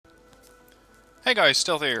Hey guys,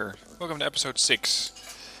 Stealth here. Welcome to episode 6.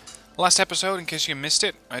 Last episode, in case you missed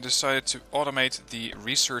it, I decided to automate the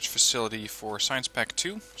research facility for Science Pack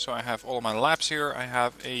 2. So I have all of my labs here. I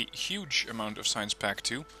have a huge amount of Science Pack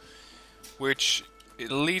 2, which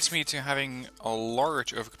it leads me to having a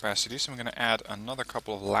large overcapacity. So I'm going to add another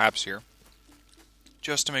couple of labs here,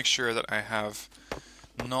 just to make sure that I have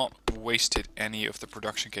not wasted any of the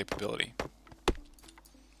production capability.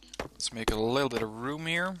 Let's make a little bit of room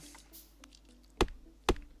here.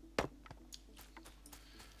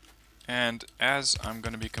 And as I'm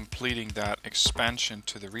going to be completing that expansion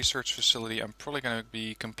to the research facility, I'm probably going to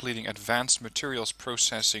be completing Advanced Materials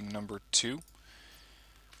Processing number 2,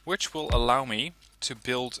 which will allow me to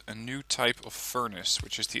build a new type of furnace,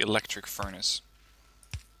 which is the electric furnace.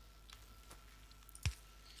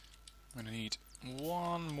 I'm going to need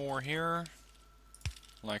one more here,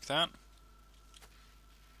 like that.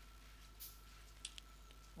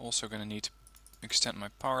 Also going to need to extend my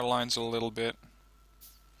power lines a little bit.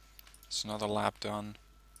 It's another lab done.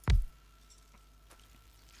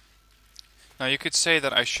 Now you could say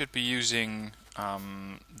that I should be using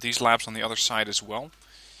these labs on the other side as well.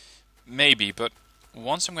 Maybe, but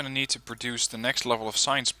once I'm going to need to produce the next level of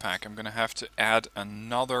Science Pack, I'm going to have to add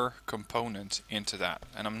another component into that.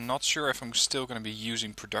 And I'm not sure if I'm still going to be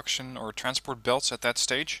using production or transport belts at that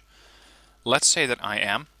stage. Let's say that I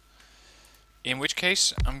am. In which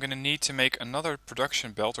case, I'm going to need to make another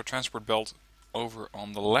production belt or transport belt over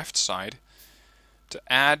on the left side to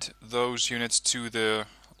add those units to the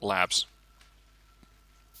labs.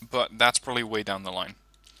 But that's probably way down the line.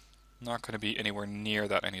 Not going to be anywhere near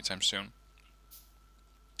that anytime soon.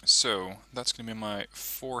 So that's going to be my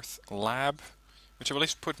 4th lab, which will at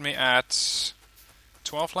least put me at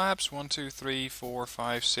 12 labs. 1, 2, 3, 4,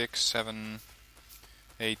 5, 6, 7,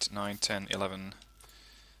 8, 9, 10, 11,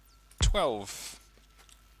 12.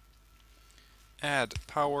 Add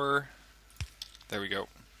power. There we go.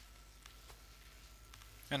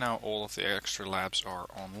 And now all of the extra labs are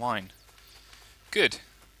online. Good.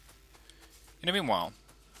 In the meanwhile,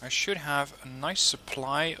 I should have a nice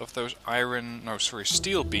supply of those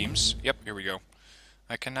steel beams. Yep, here we go.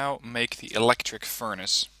 I can now make the electric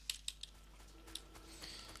furnace.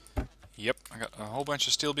 Yep, I got a whole bunch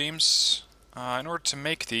of steel beams. In order to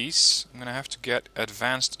make these, I'm going to have to get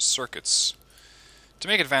advanced circuits. To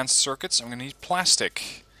make advanced circuits, I'm going to need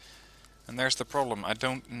plastic. And there's the problem, I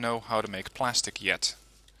don't know how to make plastic yet.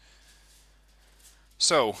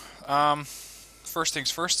 So, first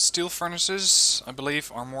things first, steel furnaces, I believe,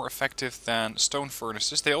 are more effective than stone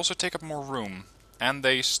furnaces. They also take up more room, and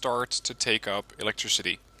they start to take up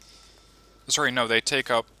electricity. Sorry, no, they take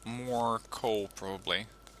up more coal, probably.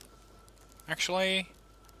 Actually,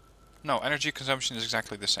 no, energy consumption is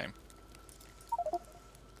exactly the same.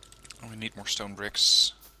 We need more stone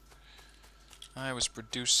bricks. I was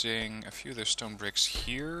producing a few of those stone bricks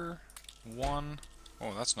here. 1.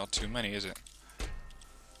 Oh, that's not too many, is it?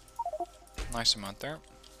 Nice amount there.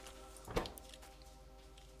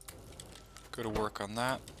 Go to work on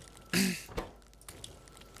that.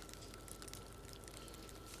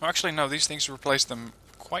 Oh, actually, no, these things replace them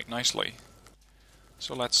quite nicely.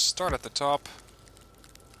 So let's start at the top.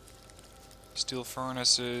 Steel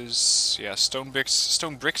furnaces. Yeah, stone bricks.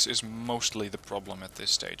 Stone bricks is mostly the problem at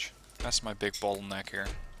this stage. That's my big bottleneck here.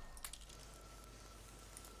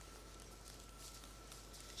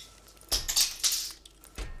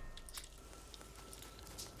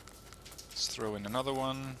 Let's throw in another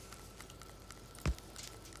one.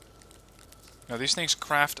 Now these things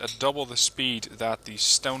craft at double the speed that the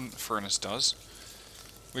stone furnace does,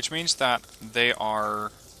 which means that they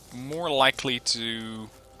are more likely to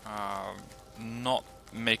not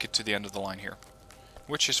make it to the end of the line here,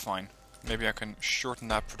 which is fine. Maybe I can shorten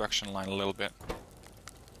that production line a little bit.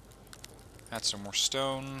 Add some more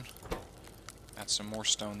stone. Add some more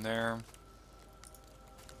stone there.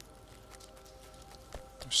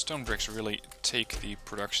 Those stone bricks really take the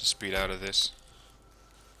production speed out of this.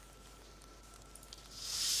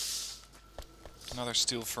 Another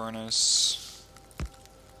steel furnace.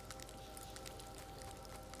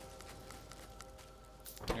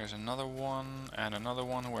 There's another one, and another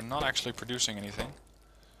one. We're not actually producing anything.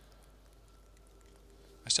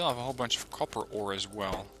 I still have a whole bunch of copper ore as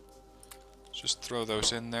well. Just throw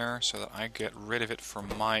those in there so that I get rid of it from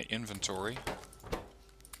my inventory.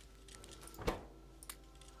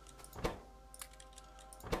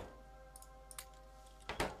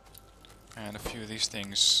 And a few of these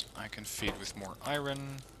things I can feed with more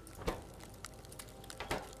iron.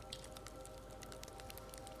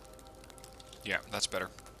 Yeah, that's better.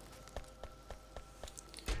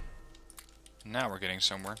 Now we're getting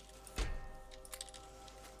somewhere.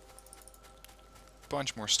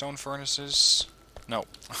 bunch more stone furnaces. No,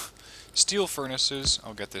 steel furnaces.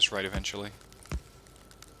 I'll get this right eventually.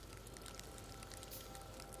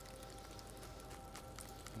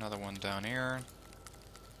 Another one down here.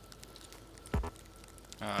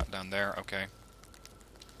 Down there, okay.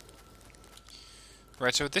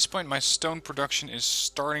 Right, so at this point my stone production is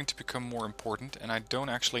starting to become more important, and I don't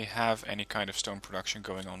actually have any kind of stone production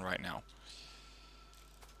going on right now.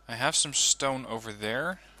 I have some stone over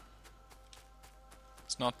there.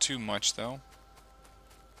 It's not too much though.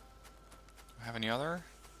 Do I have any other?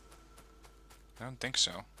 I don't think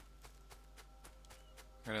so.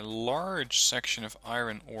 Got a large section of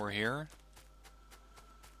iron ore here.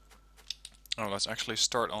 Oh, let's actually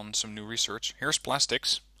start on some new research. Here's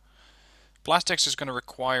plastics. Plastics is going to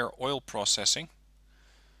require oil processing,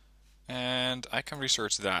 and I can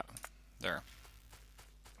research that. There.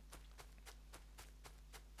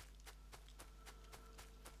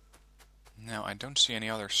 Now, I don't see any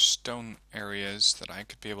other stone areas that I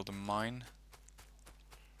could be able to mine.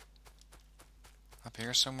 Up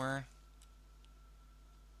here somewhere?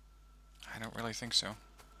 I don't really think so.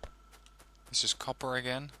 This is copper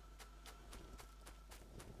again.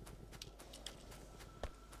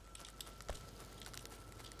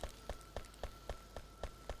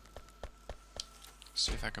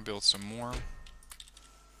 See if I can build some more.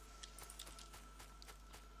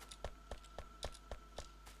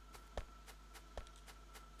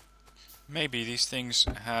 Maybe these things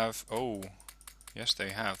have... Oh, yes they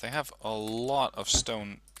have. They have a lot of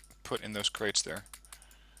stone put in those crates there.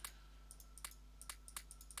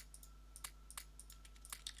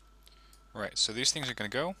 Right, so these things are going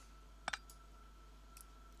to go.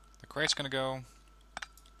 The crate's going to go.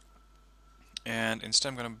 And instead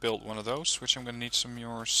I'm going to build one of those, which I'm going to need some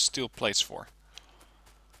more steel plates for.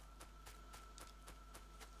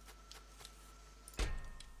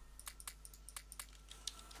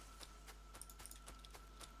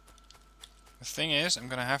 The thing is, I'm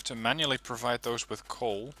going to have to manually provide those with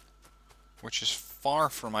coal, which is far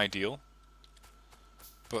from ideal,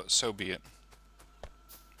 but so be it.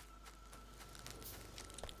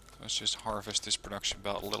 Let's just harvest this production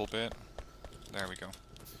belt a little bit. There we go.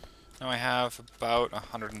 Now I have about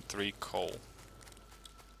 103 coal.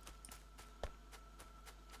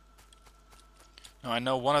 Now I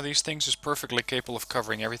know one of these things is perfectly capable of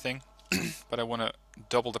covering everything, but I want to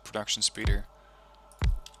double the production speed here.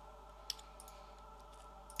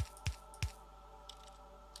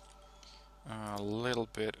 A little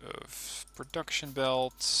bit of production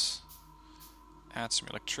belts. Add some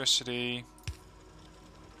electricity.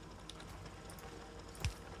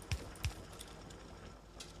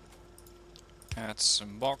 Add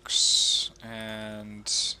some box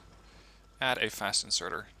and add a fast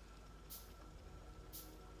inserter.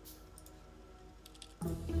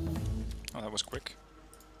 Oh, that was quick.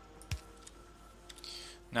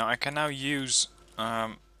 Now I can now use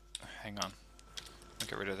hang on. I'll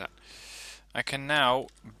get rid of that. I can now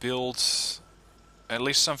build at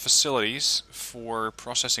least some facilities for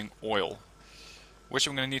processing oil, which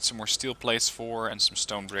I'm going to need some more steel plates for and some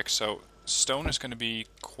stone bricks. So stone is going to be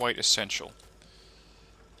quite essential.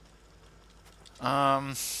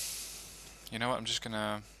 You know what, I'm just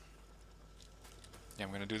gonna... Yeah,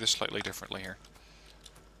 I'm gonna do this slightly differently here.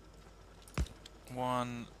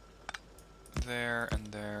 One there and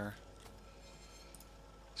there.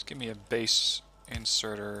 Just give me a base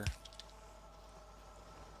inserter.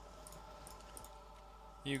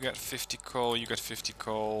 You got 50 coal, you got 50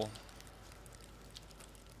 coal.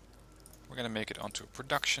 We're gonna make it onto a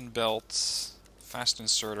production belt, fast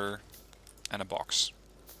inserter, and a box.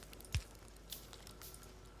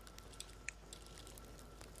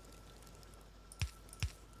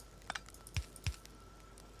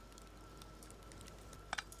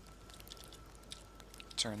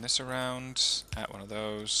 Turn this around, add one of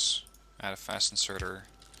those, add a fast inserter,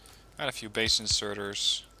 add a few base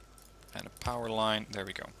inserters, and a power line. There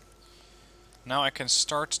we go. Now I can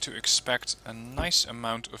start to expect a nice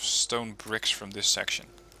amount of stone bricks from this section.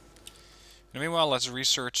 And meanwhile, let's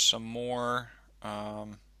research some more. Yeah,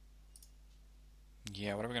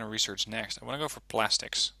 what are we going to research next? I want to go for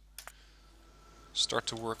plastics. Start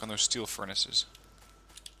to work on those steel furnaces.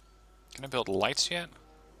 Can I build lights yet?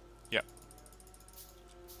 Yep.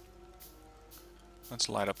 Let's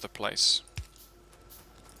light up the place.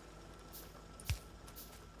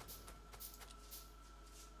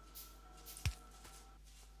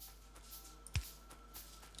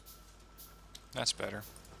 That's better.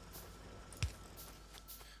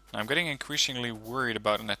 Now I'm getting increasingly worried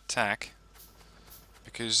about an attack,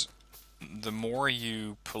 because the more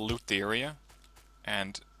you pollute the area,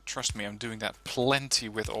 and trust me, I'm doing that plenty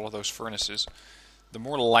with all of those furnaces, the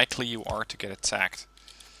more likely you are to get attacked.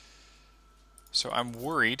 So I'm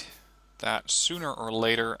worried that sooner or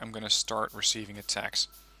later I'm going to start receiving attacks.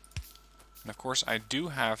 And of course I do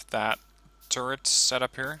have that turret set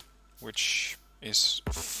up here, which is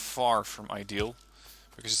far from ideal,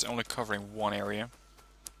 because it's only covering one area.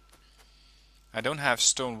 I don't have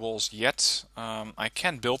stone walls yet. I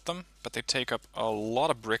can build them, but they take up a lot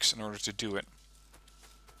of bricks in order to do it.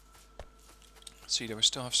 Let's see, do we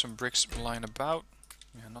still have some bricks lying about?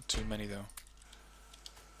 Yeah, not too many though.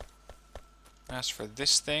 As for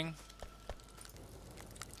this thing,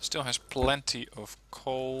 still has plenty of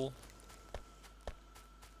coal.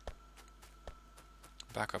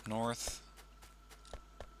 Back up north.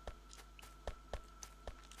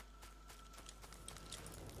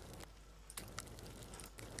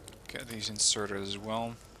 Get these inserted as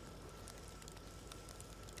well.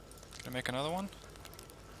 Can I make another one?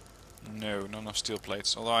 No, not enough steel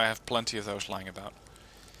plates, although I have plenty of those lying about.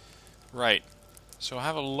 Right, so I'll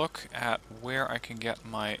have a look at where I can get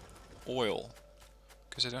my oil,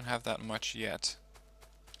 because I don't have that much yet.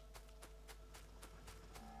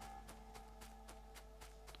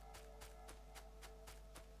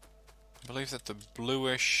 I believe that the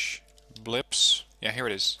bluish blips, yeah, here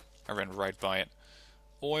it is. I ran right by it.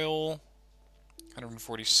 Oil,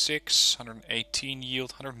 146, 118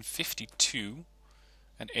 yield, 152,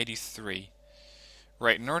 and 83.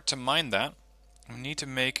 Right, in order to mine that, I need to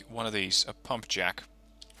make one of these, a pump jack.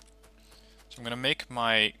 So I'm going to make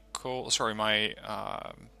my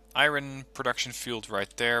iron production field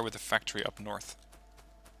right there with the factory up north.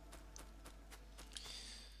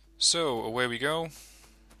 So away we go,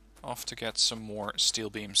 off to get some more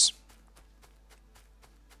steel beams.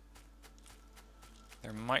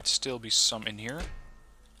 There might still be some in here.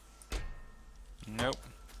 Nope.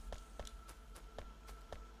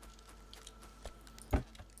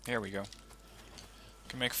 There we go.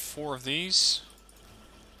 Can make 4 of these.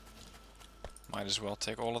 Might as well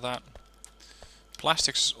take all of that.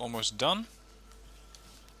 Plastics is almost done.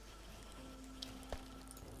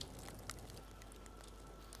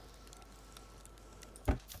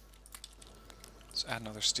 Let's add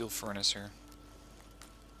another steel furnace here.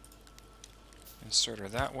 Insert her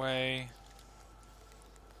that way.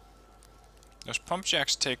 Those pump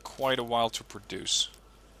jacks take quite a while to produce.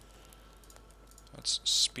 Let's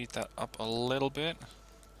speed that up a little bit.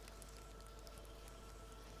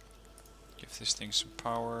 Give this thing some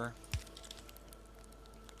power.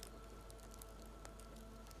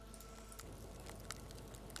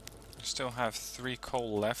 I still have 3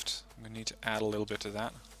 coal left. We need to add a little bit to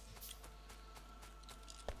that.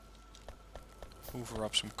 Hoover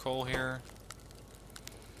up some coal here.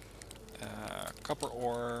 Copper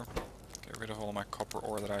ore. Get rid of all my copper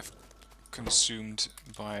ore that I've consumed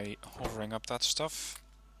by hovering up that stuff.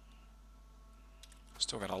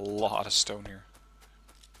 Still got a lot of stone here.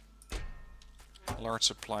 Large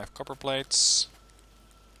supply of copper plates.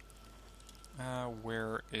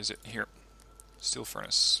 Where is it? Here. Steel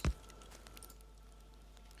furnace.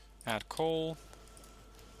 Add coal.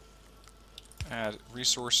 Add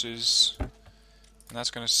resources. And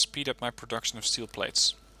that's going to speed up my production of steel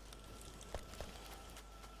plates.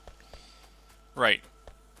 Right.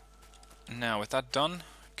 Now with that done,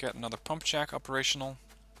 get another pump jack operational.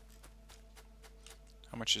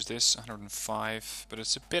 How much is this? 105, but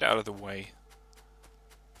it's a bit out of the way.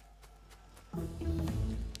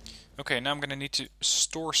 Okay, now I'm going to need to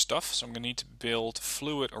store stuff, so I'm going to need to build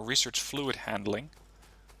fluid or research fluid handling.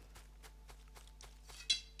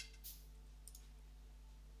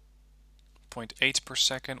 .8 per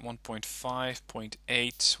second, 1.5, 0.8,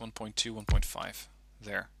 1.2, 1.5.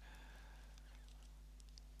 There.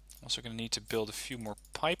 Also going to need to build a few more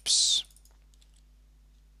pipes.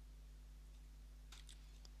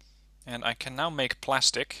 And I can now make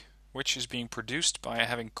plastic, which is being produced by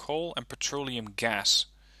having coal and petroleum gas.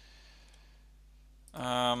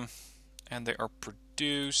 And they are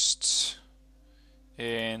produced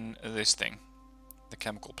in this thing, the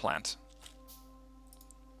chemical plant.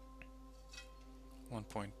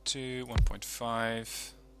 1.2,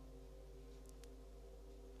 1.5.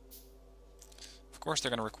 Of course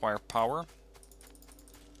they're going to require power.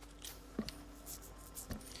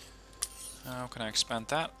 How can I expand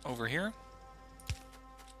that? Over here.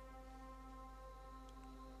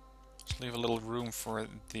 Let's leave a little room for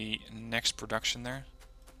the next production there.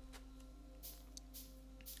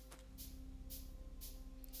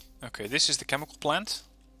 Okay, this is the chemical plant.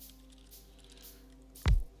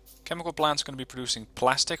 Chemical plant's going to be producing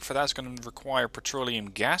plastic. For that it's going to require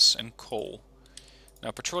petroleum gas and coal.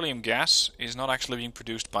 Now petroleum gas is not actually being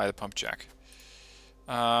produced by the pump jack.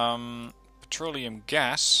 Petroleum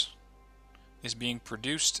gas is being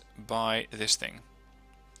produced by this thing.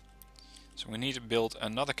 So we need to build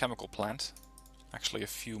another chemical plant. Actually a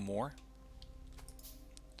few more.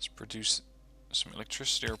 Let's produce some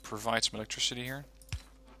electricity, or provide some electricity here.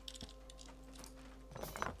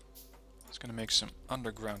 It's going to make some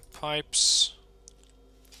underground pipes.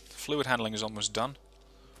 The fluid handling is almost done.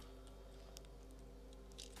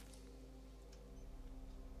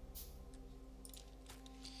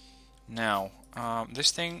 Now,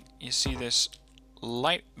 this thing, you see this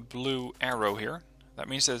light blue arrow here. That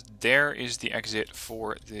means that there is the exit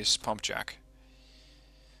for this pump jack.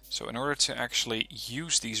 So in order to actually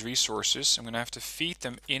use these resources, I'm going to have to feed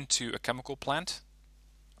them into a chemical plant.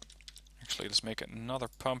 Actually, let's make another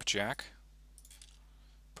pump jack.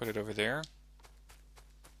 Put it over there.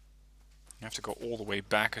 I have to go all the way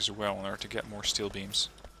back as well in order to get more steel beams.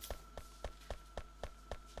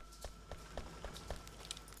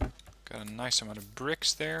 Got a nice amount of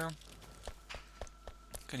bricks there.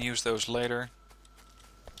 Can use those later.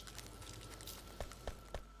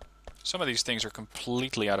 Some of these things are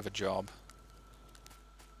completely out of a job.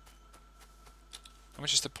 How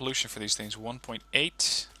much is the pollution for these things? 1.8?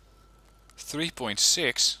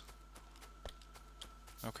 3.6?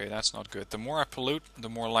 Okay, that's not good. The more I pollute, the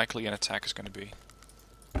more likely an attack is going to be.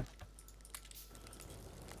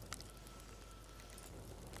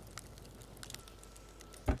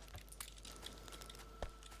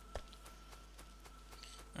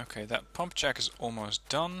 Okay, that pump jack is almost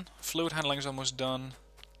done. Fluid handling is almost done.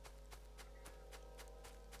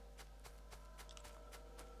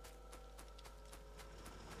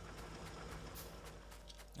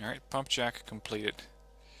 Alright, pump jack completed.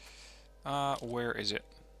 Where is it?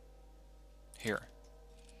 Here.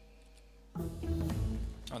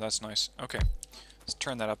 Oh, that's nice. Okay, let's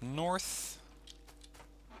turn that up north.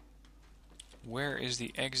 Where is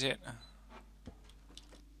the exit?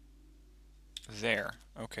 There.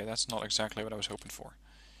 Okay, that's not exactly what I was hoping for.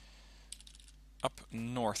 Up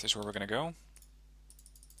north is where we're going to go.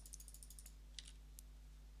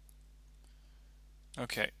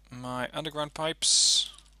 Okay, my underground pipes.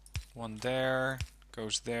 One there,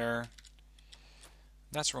 goes there.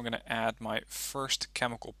 That's where I'm going to add my first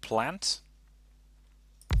chemical plant.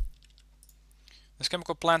 This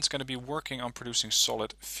chemical plant is going to be working on producing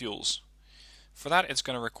solid fuels. For that, it's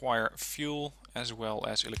going to require fuel as well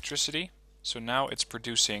as electricity. So now it's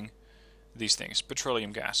producing these things,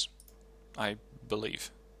 petroleum gas, I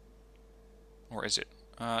believe. Or is it?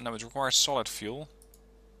 No, it requires solid fuel.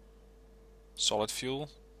 Solid fuel.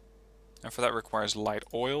 And for that requires light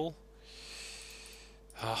oil.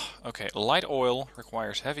 Okay, light oil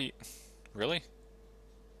requires heavy... Really?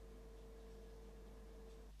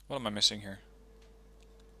 What am I missing here?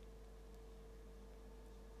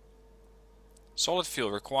 Solid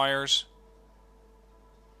fuel requires...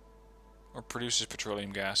 or produces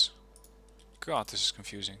petroleum gas. God, this is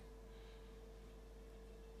confusing.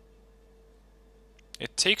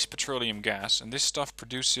 It takes petroleum gas, and this stuff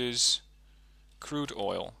produces crude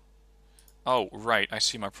oil. Oh, right, I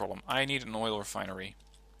see my problem. I need an oil refinery.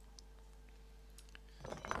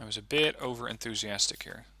 I was a bit over-enthusiastic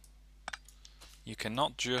here. You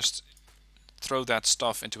cannot just throw that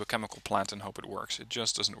stuff into a chemical plant and hope it works. It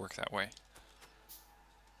just doesn't work that way.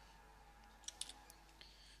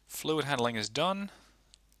 Fluid handling is done.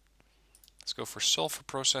 Let's go for sulfur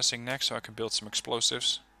processing next so I can build some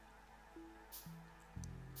explosives.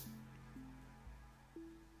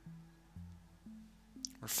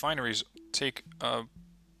 Refineries take a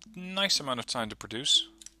nice amount of time to produce.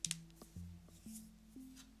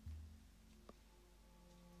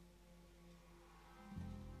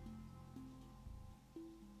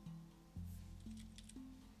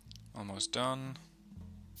 Almost done.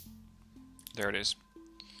 There it is.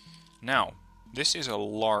 Now, this is a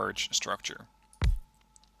large structure.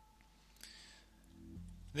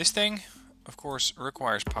 This thing, of course,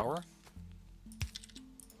 requires power.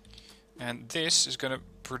 And this is going to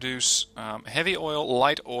produce heavy oil,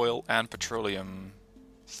 light oil, and petroleum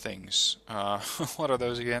things. What are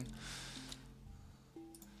those again?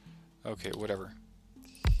 Okay, whatever.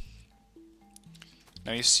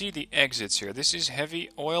 Now you see the exits here. This is heavy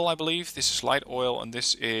oil, I believe. This is light oil, and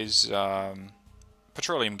this is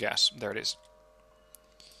petroleum gas. There it is.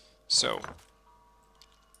 So,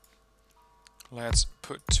 let's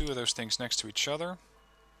put two of those things next to each other.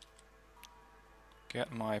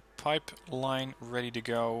 Get my pipeline ready to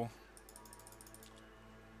go.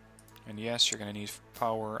 And yes, you're going to need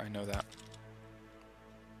power, I know that.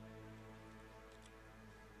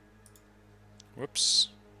 Whoops.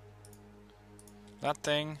 That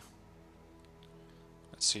thing.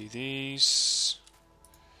 Let's see, these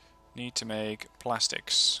need to make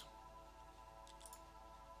plastics.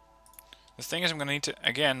 The thing is, I'm going to need to,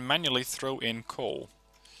 again, manually throw in coal.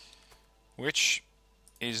 Which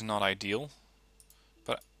is not ideal.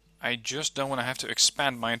 But I just don't want to have to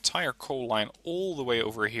expand my entire coal line all the way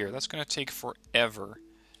over here. That's going to take forever.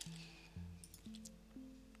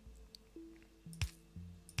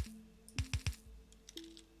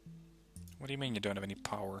 What do you mean you don't have any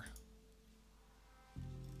power?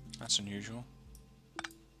 That's unusual.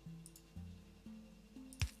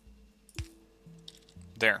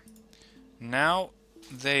 There. Now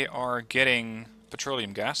they are getting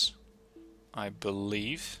petroleum gas, I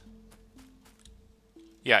believe.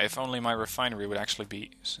 Yeah, if only my refinery would actually be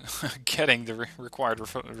getting the required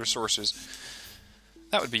resources.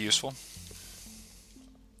 That would be useful.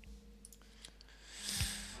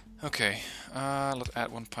 Okay, let's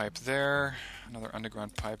add one pipe there. Another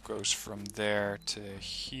underground pipe goes from there to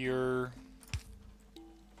here.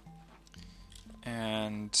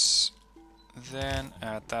 And then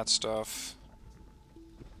add that stuff.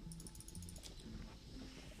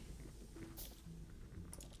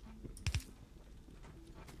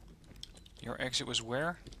 Your exit was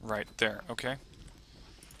where? Right there, okay.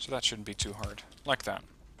 So that shouldn't be too hard. Like that.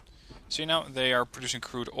 See, now they are producing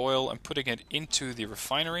crude oil and putting it into the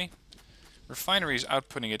refinery. Refinery is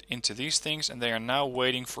outputting it into these things, and they are now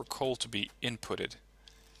waiting for coal to be inputted.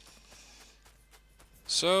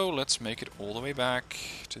 So let's make it all the way back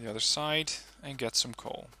to the other side and get some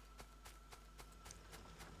coal.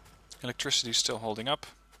 Electricity is still holding up.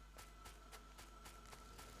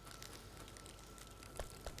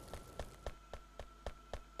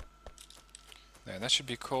 There, that should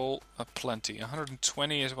be coal aplenty.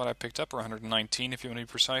 120 is what I picked up, or 119 if you want to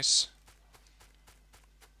be precise.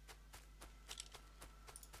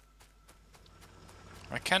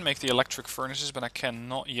 I can make the electric furnaces, but I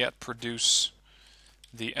cannot yet produce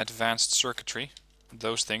the advanced circuitry,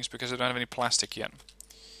 those things, because I don't have any plastic yet.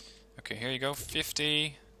 Okay, here you go,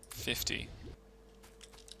 50, 50.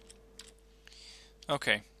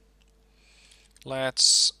 Okay,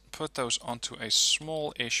 let's put those onto a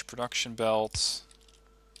small-ish production belt.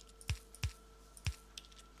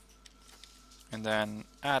 And then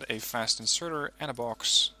add a fast inserter and a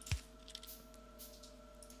box.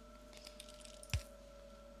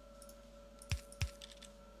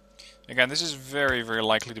 Again, this is very, very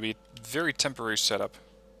likely to be a very temporary setup.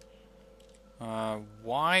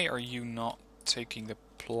 Why are you not taking the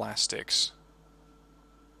plastics?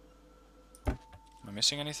 Am I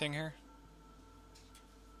missing anything here?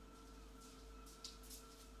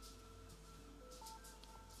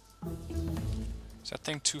 Is that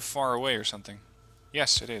thing too far away or something?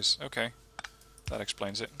 Yes, it is. Okay. That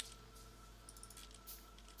explains it.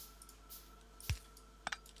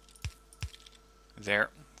 There.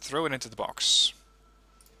 Throw it into the box.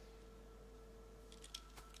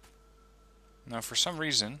 Now, for some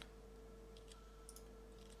reason,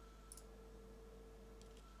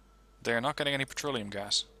 they are not getting any petroleum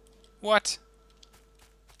gas. What?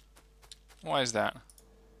 Why is that?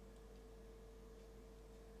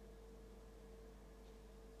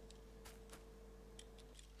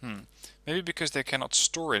 Maybe because they cannot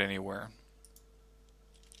store it anywhere.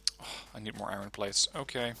 Oh, I need more iron plates.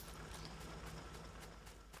 Okay.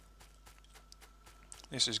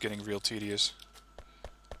 This is getting real tedious.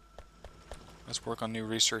 Let's work on new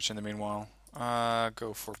research in the meanwhile.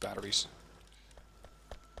 Go for batteries.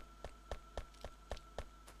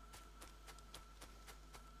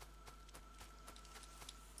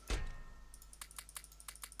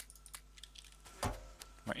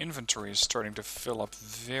 My inventory is starting to fill up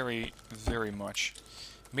very, very much.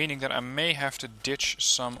 Meaning that I may have to ditch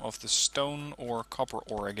some of the stone or copper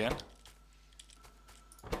ore again.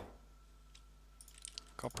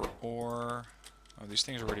 Copper ore. Oh, these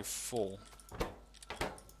things are already full.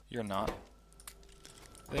 You're not.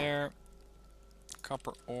 There.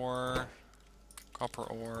 Copper ore. Copper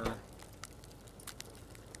ore.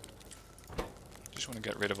 Just want to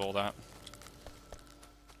get rid of all that.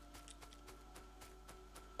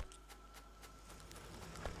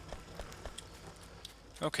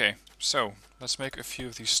 Okay, so let's make a few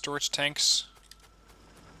of these storage tanks.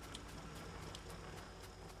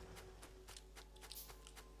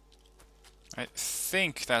 I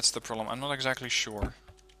think that's the problem. I'm not exactly sure.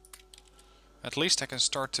 At least I can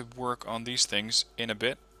start to work on these things in a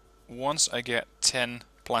bit. Once I get 10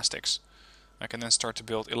 plastics, I can then start to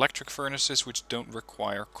build electric furnaces which don't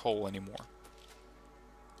require coal anymore.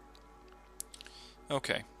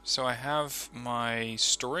 Okay, so I have my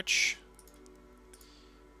storage.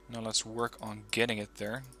 Now let's work on getting it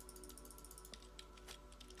there.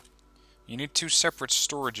 You need two separate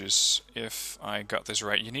storages, if I got this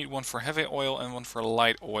right. You need one for heavy oil and one for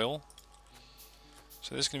light oil.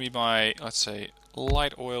 So this is going to be by, let's say,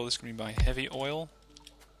 light oil. This is going to be by heavy oil.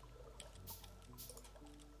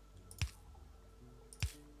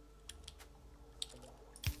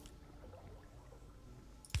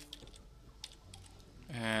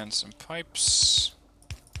 And some pipes.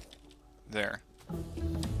 There.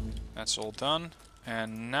 That's all done.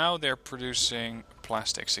 And now they're producing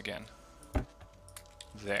plastics again.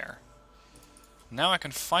 There. Now I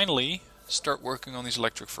can finally start working on these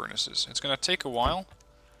electric furnaces. It's going to take a while,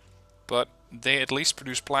 but they at least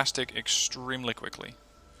produce plastic extremely quickly.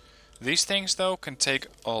 These things, though, can take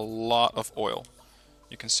a lot of oil.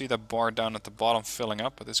 You can see that bar down at the bottom filling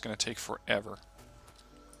up, but it's going to take forever.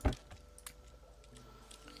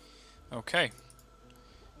 Okay.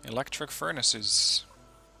 Electric furnaces.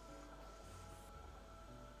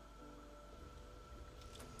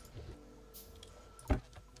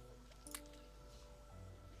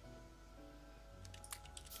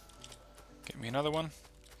 Get me another one.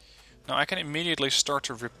 Now I can immediately start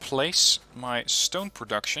to replace my stone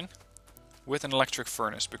production with an electric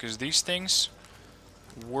furnace, because these things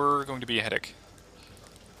were going to be a headache,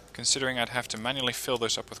 considering I'd have to manually fill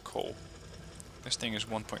this up with coal. This thing is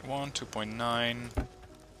 1.1, 2.9,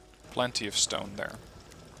 plenty of stone there.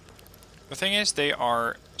 The thing is, they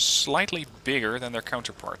are slightly bigger than their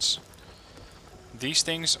counterparts. These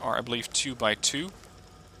things are, I believe, 2x2.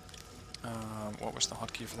 What was the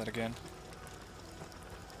hotkey for that again?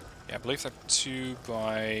 Yeah, I believe they're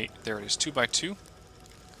 2x... there it is, 2x2.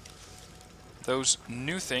 Those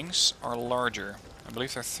new things are larger. I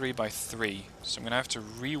believe they're 3x3. So I'm going to have to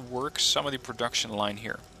rework some of the production line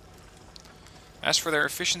here. As for their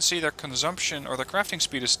efficiency, their consumption, or their crafting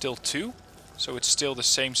speed is still 2. So it's still the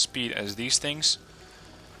same speed as these things.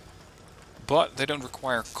 But they don't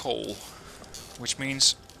require coal, which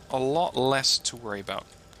means a lot less to worry about.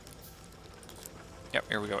 Yep,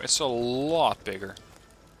 here we go. It's a lot bigger.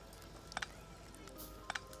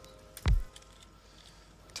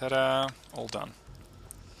 Ta-da! All done.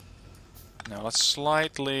 Now let's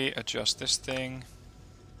slightly adjust this thing.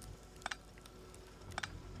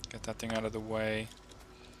 Get that thing out of the way.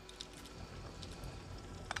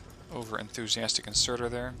 Over-enthusiastic inserter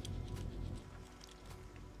there.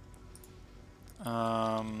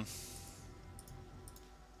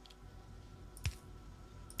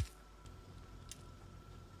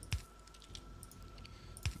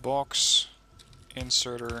 Box,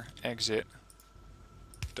 inserter, exit,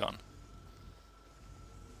 done.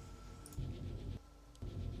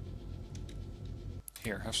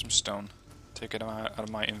 Here, have some stone. Take it out of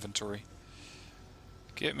my inventory.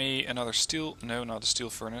 Get me another steel... no, not a steel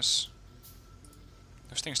furnace.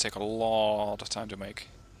 Those things take a lot of time to make.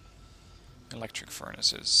 Electric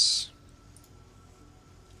furnaces.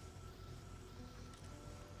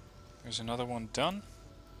 There's another one done.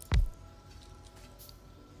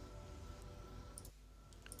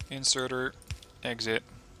 Inserter, exit,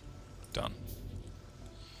 done.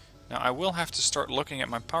 Now I will have to start looking at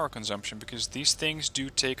my power consumption, because these things do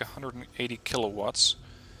take 180 kilowatts.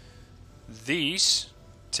 These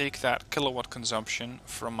take that kilowatt consumption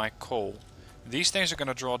from my coal. These things are going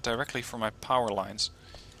to draw directly from my power lines,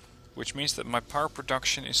 which means that my power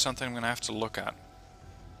production is something I'm going to have to look at.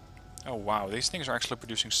 Oh wow, these things are actually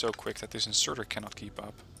producing so quick that this inserter cannot keep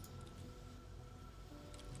up.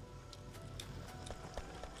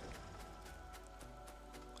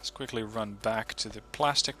 Let's quickly run back to the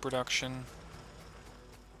plastic production.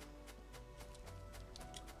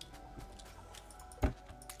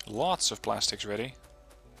 Lots of plastics ready.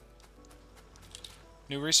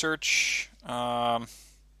 New research. What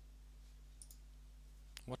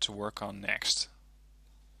to work on next?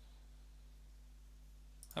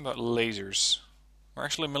 How about lasers? Or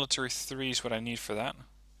actually military 3 is what I need for that.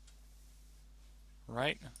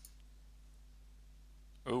 Right?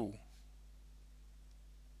 Oh.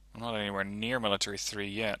 I'm not anywhere near military 3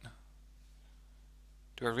 yet.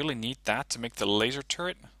 Do I really need that to make the laser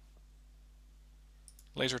turret?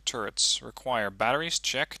 Laser turrets require batteries,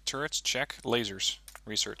 check. Turrets, check. Lasers,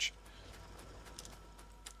 research.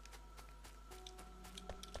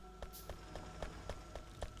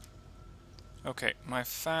 Okay, my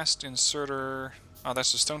fast inserter... oh,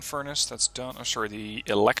 that's the stone furnace, that's done. Oh, sorry, the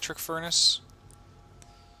electric furnace.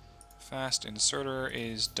 Fast inserter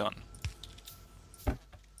is done.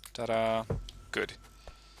 Ta-da! Good.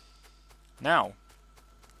 Now,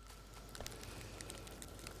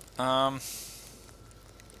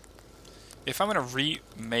 if I'm going to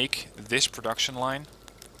remake this production line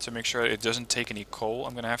to make sure it doesn't take any coal,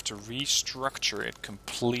 I'm going to have to restructure it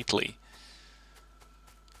completely.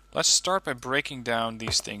 Let's start by breaking down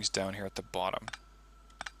these things down here at the bottom.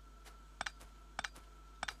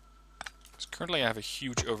 Currently I have a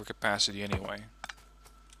huge overcapacity anyway.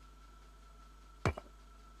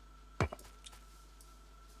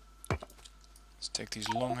 Let's take these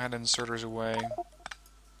long head inserters away.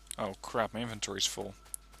 Oh crap, my inventory's full.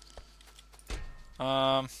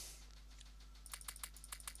 Let's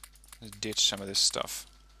ditch some of this stuff.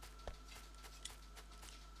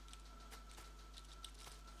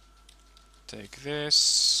 Take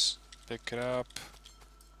this, pick it up.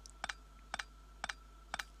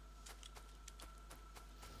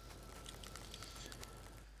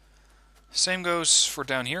 Same goes for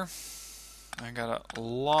down here. I got a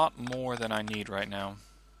lot more than I need right now.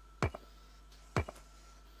 I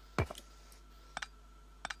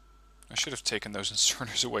should have taken those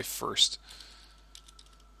inserters away first.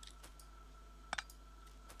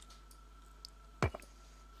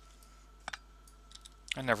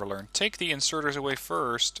 I never learned. Take the inserters away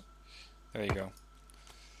first. There you go.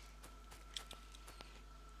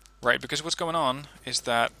 Right, because what's going on is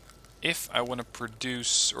that if I want to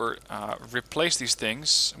produce or replace these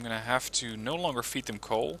things, I'm going to have to no longer feed them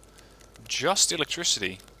coal, just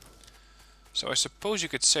electricity. So I suppose you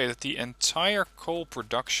could say that the entire coal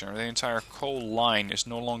production, or the entire coal line, is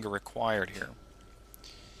no longer required here.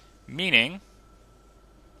 Meaning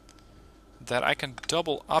that I can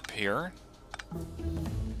double up here.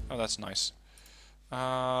 Oh, that's nice.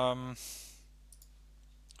 Let's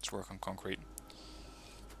work on concrete.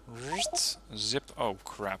 Zip. Oh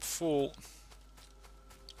crap, full.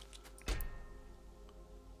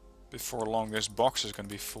 Before long this box is going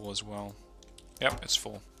to be full as well. Yep, it's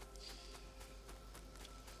full.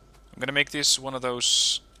 I'm going to make this one of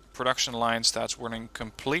those production lines that's running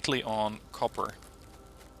completely on copper.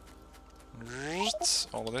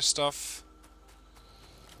 All of this stuff.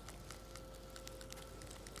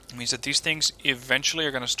 It means that these things eventually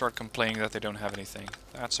are going to start complaining that they don't have anything.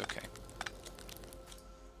 That's okay.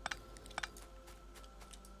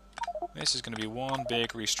 This is going to be one big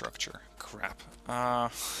restructure. Crap.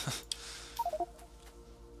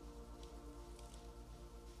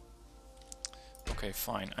 Okay,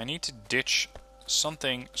 fine. I need to ditch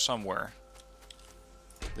something somewhere.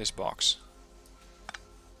 This box.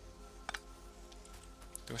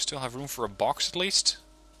 Do I still have room for a box at least?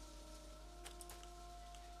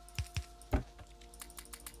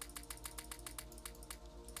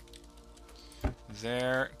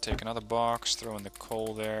 There. Take another box. Throw in the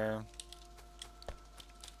coal there.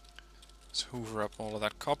 Let's hoover up all of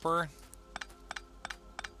that copper.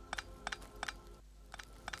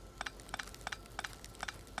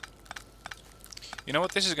 You know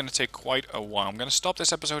what, this is going to take quite a while. I'm going to stop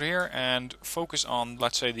this episode here and focus on,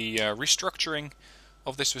 let's say, the restructuring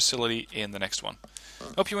of this facility in the next one.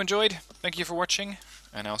 Hope you enjoyed, thank you for watching,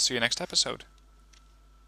 and I'll see you next episode.